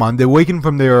finding Guilmon, they awaken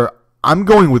from their "I'm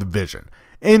going with" vision,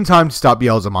 in time to stop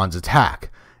Beelzemon's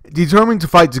attack. Determined to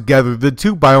fight together, the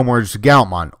two biomerge to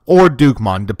Galmon, or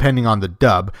Dukemon depending on the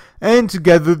dub, and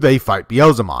together they fight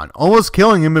Beelzemon, almost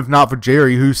killing him if not for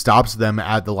Jerry, who stops them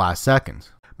at the last second.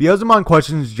 Beelzemon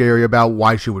questions Jerry about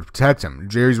why she would protect him.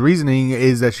 Jerry's reasoning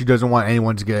is that she doesn't want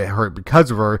anyone to get hurt because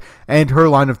of her, and her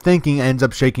line of thinking ends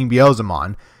up shaking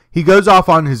Beelzemon. He goes off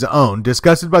on his own,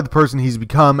 disgusted by the person he's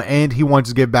become, and he wants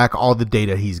to get back all the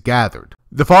data he's gathered.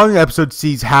 The following episode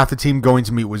sees half the team going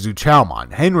to meet with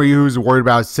Zuchalmon. Henry, who is worried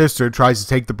about his sister, tries to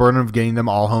take the burden of getting them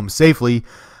all home safely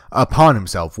upon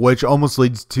himself, which almost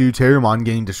leads to Terriermon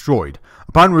getting destroyed.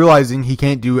 Upon realizing he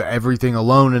can't do everything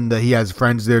alone and that he has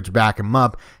friends there to back him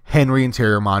up, Henry and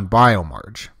Terriermon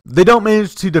biomerge. They don't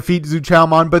manage to defeat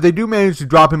Zuchalmon, but they do manage to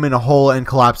drop him in a hole and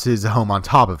collapse his home on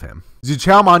top of him.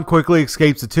 Zuchalmon quickly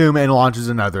escapes the tomb and launches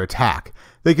another attack.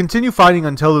 They continue fighting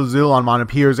until Azulanmon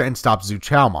appears and stops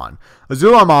Zuchalmon.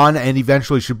 Azulanmon and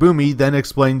eventually Shibumi then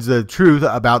explains the truth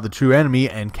about the true enemy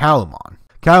and Calumon.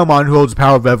 Calumon, who holds the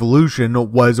power of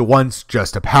evolution, was once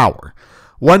just a power.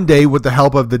 One day, with the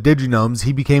help of the Diginomes,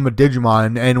 he became a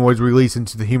Digimon and was released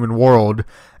into the human world,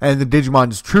 and the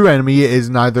Digimon's true enemy is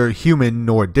neither human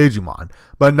nor Digimon,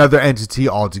 but another entity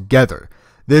altogether.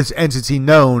 This entity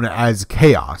known as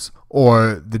Chaos,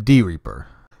 or the D-Reaper.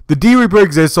 The D-Reaper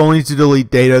exists only to delete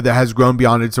data that has grown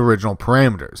beyond its original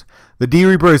parameters. The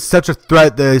D-Reaper is such a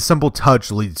threat that a simple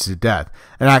touch leads to death,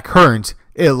 and at current,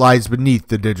 it lies beneath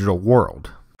the digital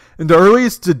world. In the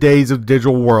earliest days of the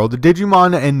digital world, the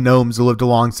Digimon and Gnomes lived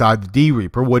alongside the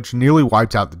D-Reaper, which nearly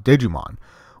wiped out the Digimon.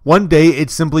 One day,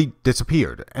 it simply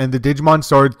disappeared, and the Digimon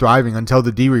started thriving until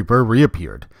the D-Reaper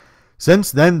reappeared.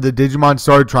 Since then, the Digimon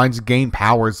started trying to gain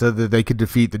power so that they could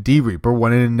defeat the D-Reaper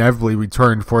when it inevitably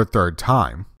returned for a third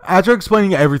time. After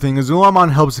explaining everything,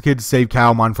 Azulamon helps the kids save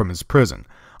Calumon from his prison.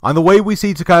 On the way, we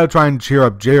see Takato trying to cheer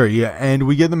up Jerry, and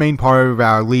we get the main part of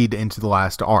our lead into the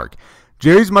last arc.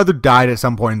 Jerry's mother died at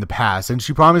some point in the past, and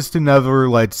she promised to never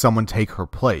let someone take her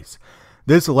place.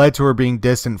 This led to her being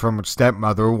distant from her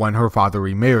stepmother when her father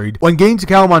remarried. When getting to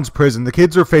Calamon's prison, the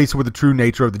kids are faced with the true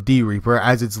nature of the D-Reaper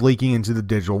as it's leaking into the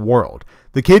digital world.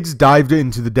 The kids dived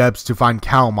into the depths to find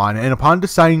Calamon, and upon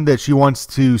deciding that she wants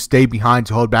to stay behind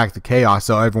to hold back the chaos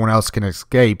so everyone else can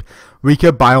escape,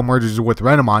 Rika biomerges with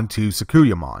Renamon to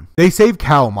Sakuyamon. They save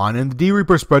Calamon, and the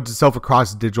D-Reaper spreads itself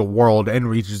across the digital world and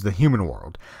reaches the human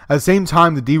world. At the same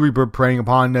time, the D-Reaper, preying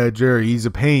upon Jerry's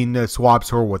pain, swaps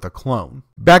her with a clone.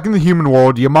 Back in the human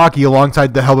world, Yamaki,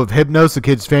 alongside the help of Hypnos, the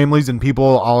kids' families, and people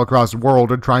all across the world,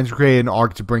 are trying to create an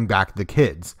arc to bring back the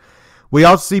kids. We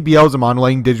also see Beelzemon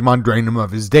letting Digimon drain him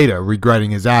of his data,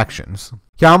 regretting his actions.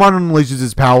 Calamon unleashes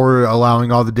his power,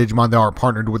 allowing all the Digimon that are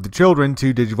partnered with the children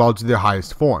to digivolve to their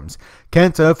highest forms.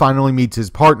 Kenta finally meets his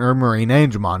partner, Marine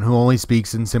Angemon, who only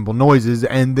speaks in simple noises,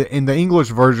 and in the English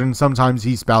version, sometimes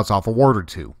he spouts off a word or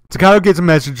two. Takato gets a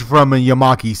message from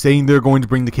Yamaki saying they're going to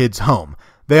bring the kids home.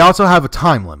 They also have a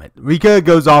time limit. Rika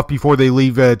goes off before they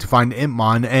leave to find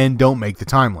Impmon and don't make the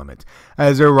time limit,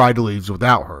 as their ride leaves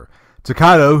without her.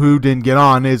 Takato, who didn't get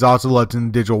on, is also left in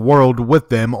the digital world with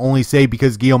them, only saved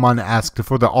because Guilmon asked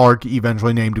for the arc,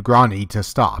 eventually named Grani, to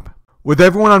stop. With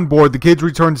everyone on board, the kids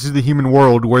return to the human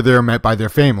world where they are met by their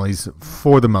families,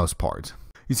 for the most part.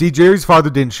 You see, Jerry's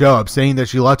father didn't show up, saying that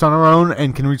she left on her own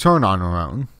and can return on her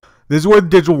own. This is where the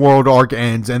digital world arc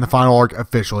ends and the final arc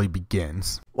officially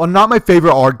begins. While not my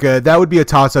favorite arc, that would be a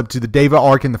toss-up to the Deva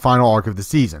arc and the final arc of the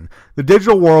season. The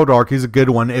digital world arc is a good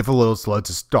one, if a little slow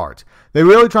to start. They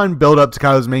really try and build up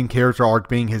Takato's main character arc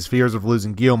being his fears of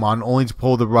losing Guilmon, only to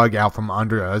pull the rug out from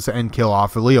under us and kill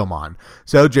off Leomon.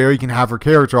 So Jerry can have her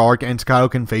character arc and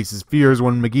Takato can face his fears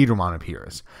when Megidramon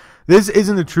appears. This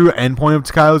isn't the true endpoint of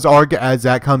Takato's arc, as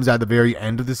that comes at the very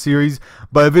end of the series,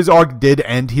 but if his arc did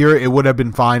end here, it would have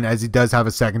been fine, as he does have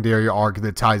a secondary arc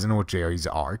that ties in with Jerry's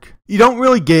arc. You don't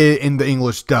really get it in the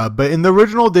English dub, but in the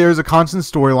original there's a constant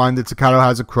storyline that Takato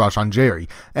has a crush on Jerry,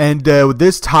 and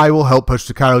this tie will help push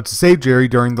Takato to save Jerry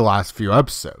during the last few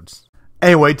episodes.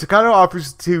 Anyway, Takato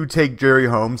offers to take Jerry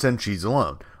home since she's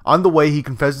alone. On the way, he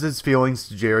confesses his feelings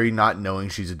to Jerry, not knowing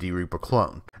she's a D-Reaper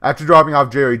clone. After dropping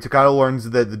off Jerry, Takato learns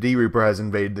that the D-Reaper has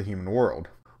invaded the human world.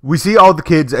 We see all the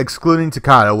kids, excluding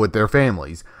Takato, with their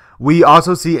families. We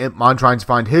also see Impmon trying to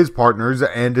find his partners,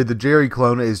 and the Jerry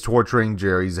clone is torturing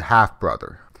Jerry's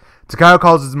half-brother. Takato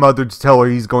calls his mother to tell her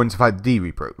he's going to fight the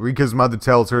D-Reaper. Rika's mother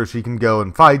tells her she can go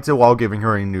and fight while giving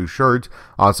her a new shirt,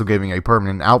 also giving a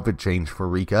permanent outfit change for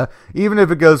Rika. Even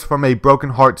if it goes from a broken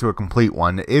heart to a complete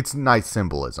one, it's nice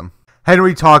symbolism.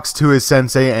 Henry talks to his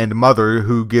sensei and mother,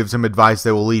 who gives him advice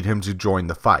that will lead him to join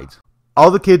the fight. All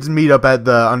the kids meet up at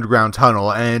the underground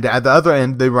tunnel, and at the other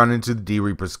end, they run into the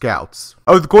D-Reaper scouts.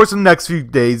 Over the course of the next few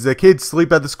days, the kids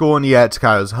sleep at the school and eat at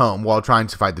Takato's home while trying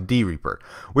to fight the D-Reaper.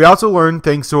 We also learn,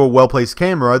 thanks to a well-placed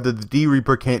camera, that the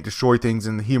D-Reaper can't destroy things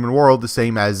in the human world the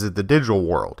same as the digital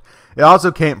world. It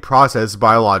also can't process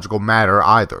biological matter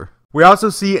either. We also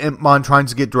see Impmon trying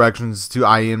to get directions to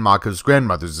Ai and Mako's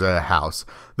grandmother's house,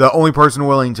 the only person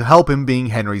willing to help him being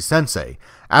Henry's sensei.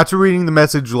 After reading the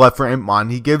message left for Impmon,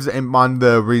 he gives Impmon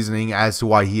the reasoning as to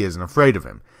why he isn't afraid of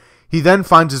him. He then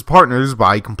finds his partners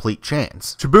by complete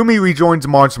chance. Shibumi rejoins the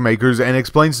Monster Makers and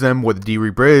explains to them what the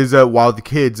D-Reaper is, while the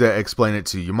kids explain it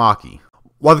to Yamaki.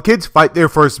 While the kids fight their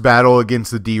first battle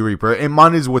against the D-Reaper,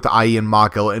 Impmon is with Ai and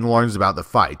Mako and learns about the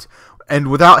fight. And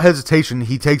without hesitation,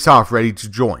 he takes off ready to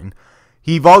join.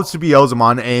 He evolves to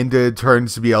Beelzemon and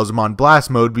turns to Beelzemon Blast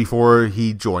Mode before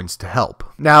he joins to help.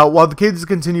 Now, while the kids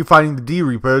continue fighting the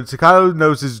D-Reaper, Takato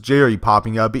notices Jerry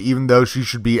popping up even though she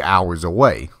should be hours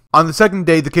away. On the second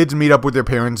day, the kids meet up with their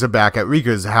parents back at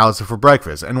Rika's house for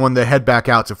breakfast, and when they head back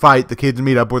out to fight, the kids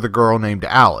meet up with a girl named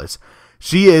Alice.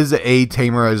 She is a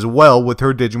tamer as well, with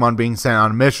her Digimon being sent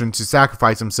on a mission to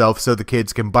sacrifice himself so the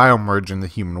kids can biomerge in the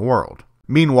human world.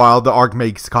 Meanwhile, the Arc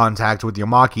makes contact with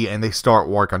Yamaki and they start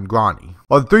work on Grani.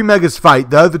 While the three Megas fight,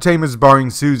 the other Tamers barring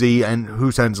Suzy and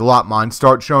who sends Lopmon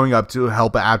start showing up to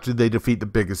help after they defeat the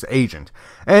biggest agent,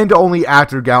 and only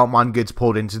after Galmon gets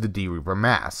pulled into the D-Reaper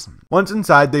mass. Once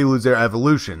inside, they lose their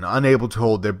evolution, unable to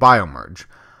hold their biomerge.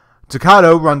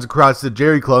 Takato runs across the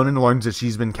Jerry clone and learns that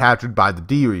she's been captured by the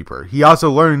D-Reaper. He also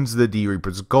learns the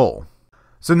D-Reaper's goal.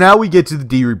 So now we get to the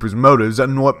D-Reaper's motives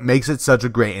and what makes it such a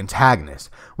great antagonist.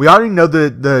 We already know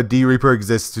that the D-Reaper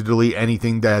exists to delete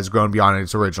anything that has grown beyond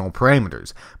its original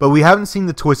parameters, but we haven't seen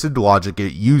the twisted logic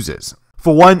it uses.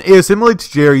 For one, it assimilates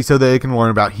Jerry so that it can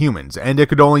learn about humans, and it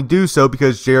could only do so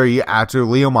because Jerry, after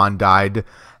Leomon died,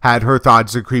 had her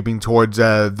thoughts creeping towards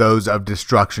those of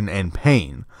destruction and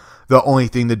pain, the only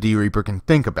thing the D-Reaper can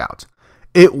think about.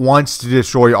 It wants to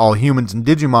destroy all humans and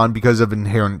Digimon because of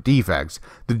inherent defects.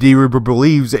 The D-Reaper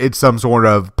believes it's some sort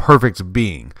of perfect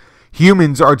being.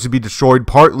 Humans are to be destroyed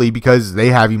partly because they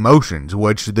have emotions,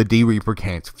 which the D-Reaper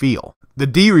can't feel. The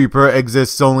D-Reaper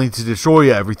exists only to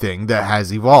destroy everything that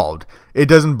has evolved. It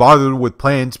doesn't bother with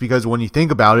plants because when you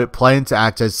think about it, plants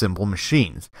act as simple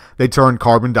machines. They turn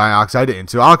carbon dioxide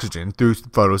into oxygen through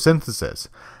photosynthesis.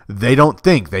 They don't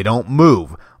think, they don't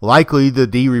move. Likely, the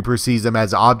D-Reaper sees them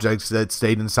as objects that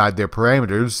stayed inside their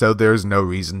parameters, so there's no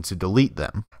reason to delete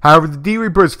them. However, the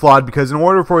D-Reaper is flawed because in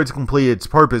order for it to complete its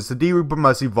purpose, the D-Reaper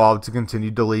must evolve to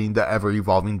continue deleting the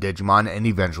ever-evolving Digimon and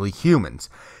eventually humans.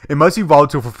 It must evolve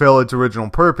to fulfill its original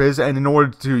purpose, and in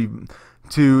order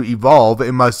to evolve,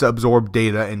 it must absorb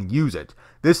data and use it.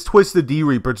 This twists the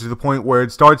D-Reaper to the point where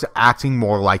it starts acting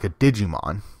more like a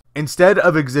Digimon. Instead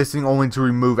of existing only to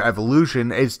remove evolution,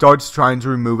 it starts trying to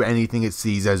remove anything it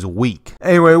sees as weak.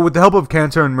 Anyway, with the help of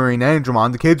Kanto and Marine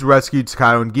Angemon, the kids rescue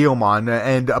Takayo and Guilmon,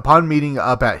 and upon meeting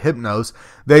up at Hypnos,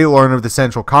 they learn of the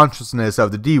central consciousness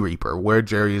of the D-Reaper, where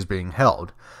Jerry is being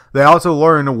held. They also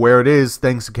learn where it is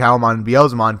thanks to Calumon and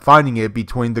Beelzemon finding it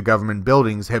between the government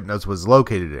buildings Hypnos was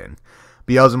located in.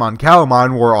 Beelzemon and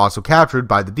Calumon were also captured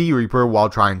by the D-Reaper while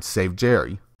trying to save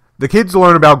Jerry. The kids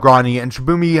learn about Grani, and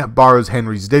Shibumi borrows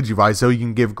Henry's Digivice so he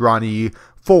can give Grani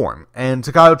form, and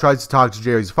Takayo tries to talk to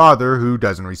Jerry's father, who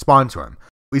doesn't respond to him.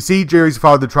 We see Jerry's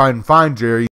father try and find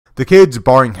Jerry. The kids,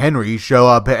 barring Henry, show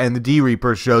up, and the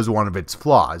D-Reaper shows one of its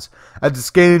flaws. As it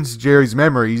scans Jerry's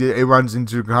memories, it runs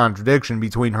into a contradiction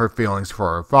between her feelings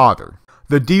for her father.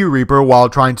 The D-Reaper, while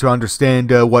trying to understand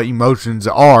what emotions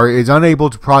are, is unable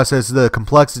to process the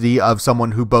complexity of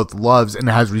someone who both loves and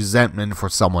has resentment for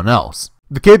someone else.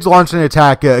 The kids launch an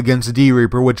attack against the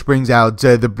D-Reaper, which brings out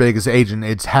the biggest agent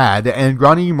it's had, and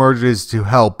Grani emerges to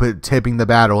help, tipping the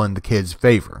battle in the kids'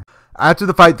 favor. After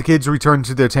the fight, the kids return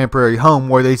to their temporary home,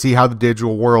 where they see how the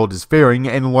digital world is faring,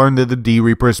 and learn that the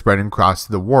D-Reaper is spreading across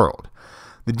the world.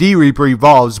 The D-Reaper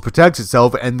evolves, protects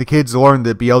itself, and the kids learn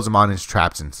that Beelzemon is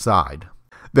trapped inside.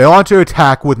 They launch an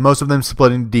attack, with most of them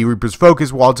splitting the D-Reaper's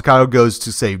focus while Takayo goes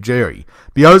to save Jerry.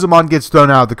 Beelzemon gets thrown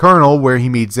out of the kernel, where he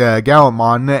meets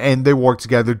Gallantmon, and they work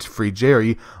together to free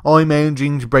Jerry, only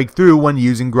managing to break through when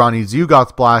using Grani's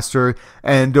Yugoth blaster,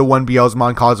 and when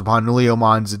Beelzemon calls upon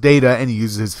Leomon's data and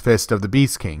uses his Fist of the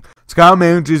Beast King. Takayo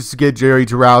manages to get Jerry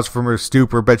to rouse from her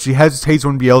stupor, but she hesitates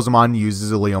when Beelzemon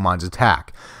uses Leomon's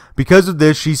attack. Because of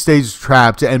this, she stays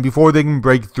trapped, and before they can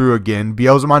break through again,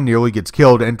 Beelzemon nearly gets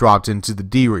killed and dropped into the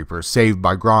D-Reaper, saved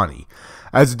by Grani.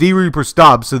 As the D-Reaper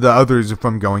stops the others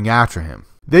from going after him.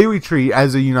 They retreat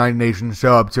as the United Nations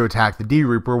show up to attack the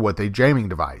D-Reaper with a jamming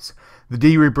device. The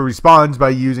D-Reaper responds by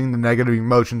using the negative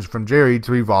emotions from Jerry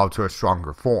to evolve to a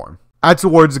stronger form.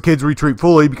 Afterwards, the kids retreat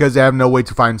fully because they have no way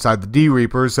to find inside the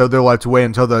D-Reaper, so they're left to wait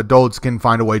until the adults can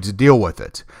find a way to deal with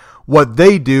it. What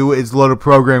they do is load a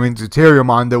program into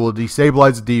Terriermon that will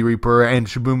destabilize the D-Reaper, and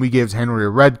Shibumi gives Henry a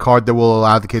red card that will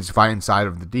allow the kids to fight inside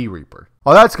of the D-Reaper.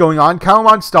 While that's going on,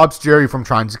 Calumon stops Jerry from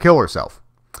trying to kill herself.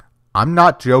 I'm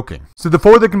not joking. So the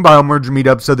four that can biomerge meet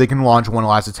up so they can launch one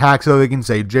last attack so they can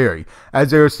save Jerry,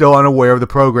 as they are still unaware of the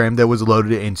program that was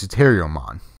loaded into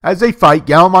Terriermon. As they fight,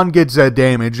 Gallantmon gets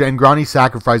damaged, and Grani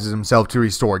sacrifices himself to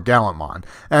restore Gallantmon,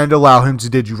 and allow him to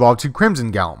digivolve to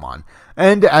Crimson Gallantmon.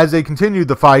 And as they continue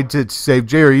the fight to save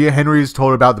Jerry, Henry is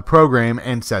told about the program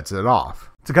and sets it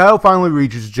off. Takayo finally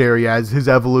reaches Jerry as his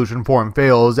evolution form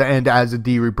fails, and as the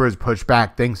D-Reaper is pushed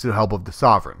back thanks to the help of the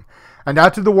Sovereign. And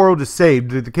after the world is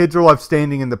saved, the kids are left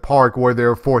standing in the park where they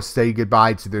are forced to say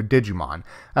goodbye to their Digimon,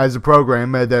 as the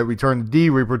program that returned the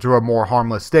D-Reaper to a more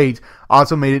harmless state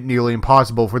also made it nearly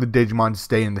impossible for the Digimon to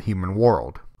stay in the human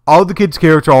world. All of the kids'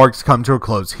 character arcs come to a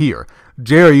close here.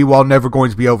 Jerry, while never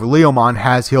going to be over Leomon,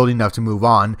 has healed enough to move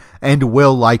on, and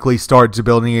will likely start to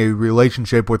building a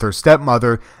relationship with her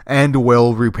stepmother, and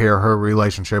will repair her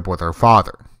relationship with her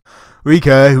father.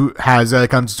 Rika, who has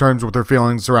come to terms with her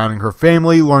feelings surrounding her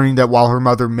family, learning that while her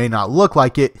mother may not look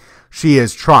like it, she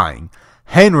is trying.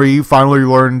 Henry finally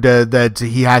learned that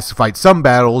he has to fight some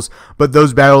battles, but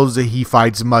those battles that he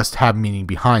fights must have meaning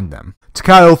behind them.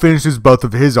 Takayo finishes both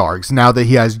of his arcs now that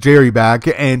he has Jerry back,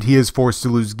 and he is forced to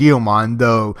lose Guilmon,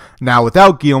 though now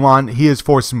without Guilmon, he is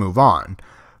forced to move on.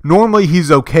 Normally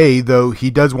he's okay, though he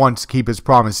does want to keep his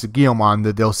promise to Guilmon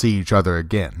that they'll see each other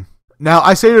again. Now,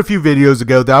 I stated a few videos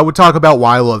ago that I would talk about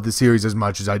why I love the series as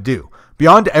much as I do.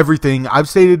 Beyond everything I've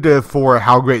stated for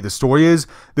how great the story is,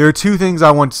 there are two things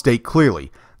I want to state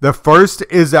clearly. The first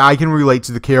is that I can relate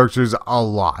to the characters a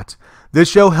lot. This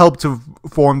show helped to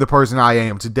form the person I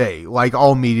am today, like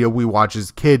all media we watch as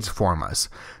kids form us.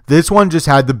 This one just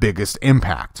had the biggest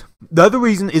impact. The other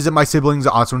reason is that my siblings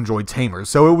also enjoyed Tamers,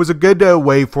 so it was a good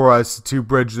way for us to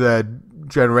bridge the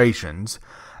generations.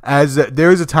 as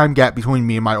there is a time gap between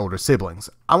me and my older siblings.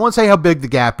 I won't say how big the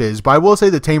gap is, but I will say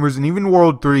that Tamers and even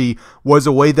World 3 was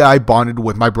a way that I bonded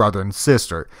with my brother and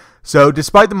sister. So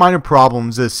despite the minor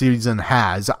problems this season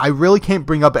has, I really can't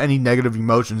bring up any negative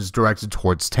emotions directed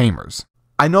towards Tamers.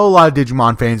 I know a lot of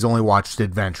Digimon fans only watched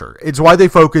Adventure. It's why they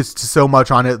focused so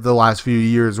much on it the last few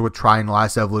years with trying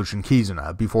Last Evolution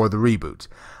Kizuna before the reboot.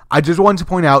 I just wanted to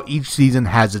point out each season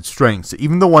has its strengths.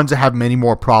 Even the ones that have many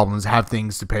more problems have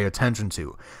things to pay attention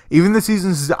to. Even the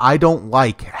seasons I don't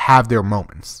like have their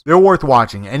moments. They're worth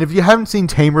watching, and if you haven't seen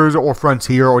Tamers or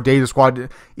Frontier or Data Squad,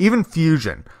 even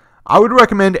Fusion, I would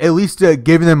recommend at least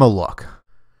giving them a look.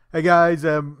 Hey guys,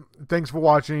 thanks for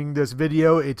watching this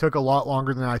video. It took a lot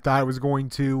longer than I thought it was going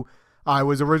to. I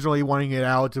was originally wanting it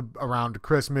out around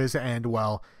Christmas, and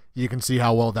well, you can see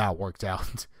how well that worked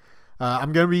out.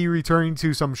 I'm going to be returning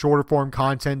to some shorter form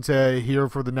content here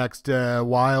for the next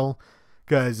while,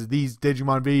 because these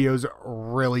Digimon videos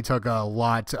really took a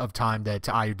lot of time that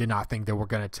I did not think they were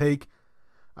going to take.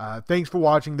 Thanks for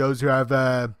watching, those who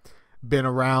have been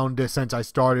around since I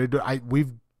started.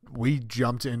 We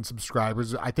jumped in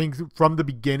subscribers. I think from the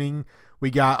beginning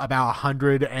we got about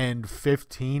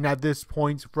 115 at this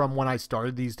point from when I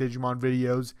started these Digimon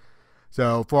videos.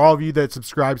 So for all of you that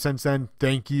subscribed since then,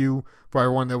 thank you. For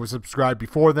everyone that was subscribed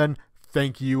before then,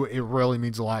 thank you. It really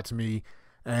means a lot to me.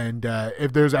 And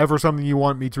if there's ever something you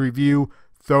want me to review,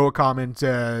 throw a comment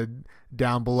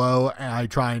down below. I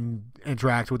try and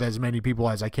interact with as many people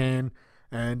as I can.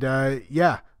 And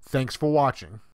yeah, thanks for watching.